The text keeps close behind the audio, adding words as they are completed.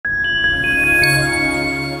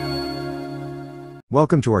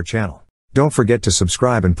Welcome to our channel. Don't forget to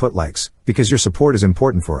subscribe and put likes, because your support is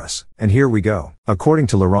important for us. And here we go. According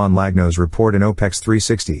to Laurent Lagnau's report in OPEX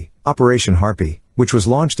 360, Operation Harpy, which was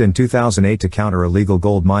launched in 2008 to counter illegal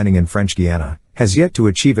gold mining in French Guyana, has yet to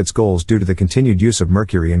achieve its goals due to the continued use of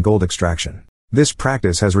mercury in gold extraction. This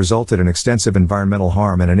practice has resulted in extensive environmental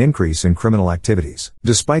harm and an increase in criminal activities.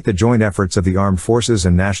 Despite the joint efforts of the armed forces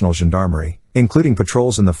and national gendarmerie, including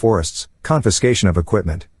patrols in the forests, confiscation of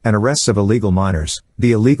equipment, and arrests of illegal miners,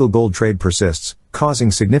 the illegal gold trade persists, causing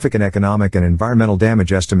significant economic and environmental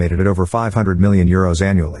damage estimated at over €500 million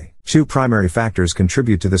annually. Two primary factors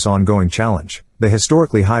contribute to this ongoing challenge: the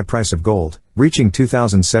historically high price of gold, reaching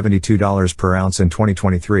 $2,072 per ounce in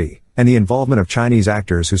 2023, and the involvement of Chinese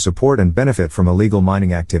actors who support and benefit from illegal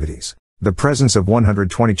mining activities. The presence of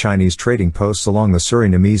 120 Chinese trading posts along the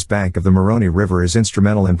Surinamese bank of the Moroni River is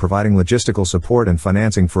instrumental in providing logistical support and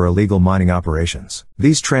financing for illegal mining operations.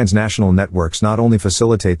 These transnational networks not only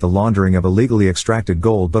facilitate the laundering of illegally extracted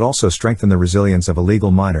gold but also strengthen the resilience of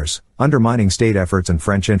illegal miners, undermining state efforts and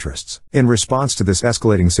French interests. In response to this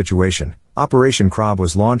escalating situation, Operation Crab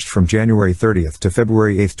was launched from January 30 to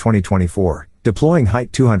February 8, 2024, deploying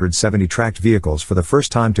Height 270 tracked vehicles for the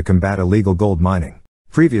first time to combat illegal gold mining.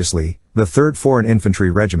 Previously, the 3rd Foreign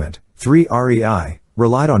Infantry Regiment, 3 REI,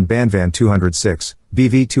 relied on Banvan 206,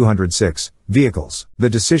 BV 206, vehicles. The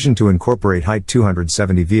decision to incorporate Height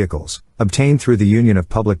 270 vehicles, obtained through the Union of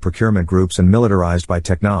Public Procurement Groups and militarized by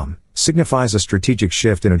Technom, signifies a strategic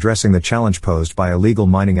shift in addressing the challenge posed by illegal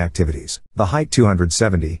mining activities. The Height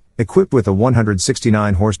 270, equipped with a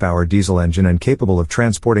 169 horsepower diesel engine and capable of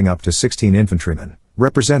transporting up to 16 infantrymen,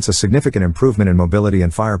 represents a significant improvement in mobility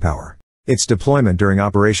and firepower. Its deployment during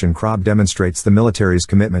Operation Crab demonstrates the military's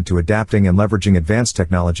commitment to adapting and leveraging advanced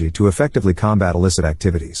technology to effectively combat illicit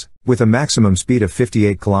activities. With a maximum speed of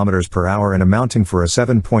 58 km per hour and a mounting for a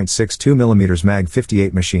 7.62 mm Mag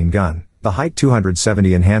 58 machine gun, the Height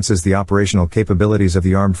 270 enhances the operational capabilities of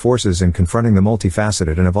the armed forces in confronting the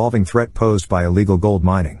multifaceted and evolving threat posed by illegal gold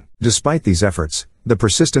mining. Despite these efforts, the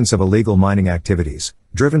persistence of illegal mining activities,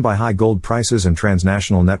 driven by high gold prices and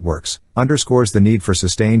transnational networks, underscores the need for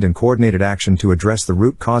sustained and coordinated action to address the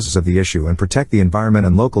root causes of the issue and protect the environment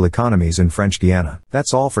and local economies in French Guiana.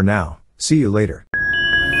 That's all for now. See you later.